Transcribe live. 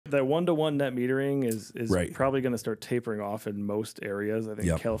That one-to-one net metering is Right. probably going to start tapering off in most areas. I think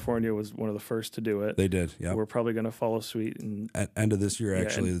Yep. California was one of the first to do it. They did. Yeah. We're probably going to follow suit. And At end of this year,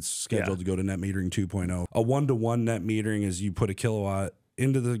 actually, and- it's scheduled to go to net metering 2.0. A one-to-one net metering is you put a kilowatt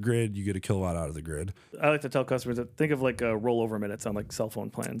into the grid, you get a kilowatt out of the grid. I like to tell customers that think of like rollover minutes on like cell phone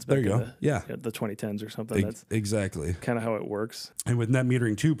plans. There you back go. in Yeah. the 2010s or something. That's Exactly. kind of how it works. And with net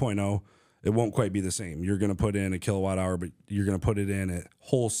metering 2.0, it won't quite be the same. You're going to put in a kilowatt hour, but you're going to put it in at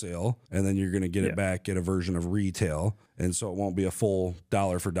wholesale, and then you're going to get it back at a version of retail. And so it won't be a full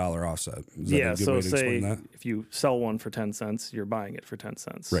dollar for dollar offset. Is that a good So way to explain say that? if you sell one for 10 cents, you're buying it for 10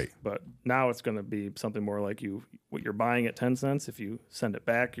 cents. Right. But now it's going to be something more like what you're buying at 10 cents. If you send it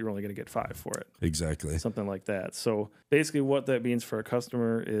back, you're only going to get 5 for it. Exactly. Something like that. So basically what that means for a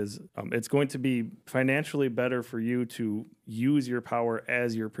customer is it's going to be financially better for you to use your power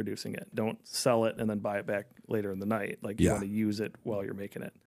as you're producing it. Don't sell it and then buy it back later in the night. Like you want to use it while you're making it.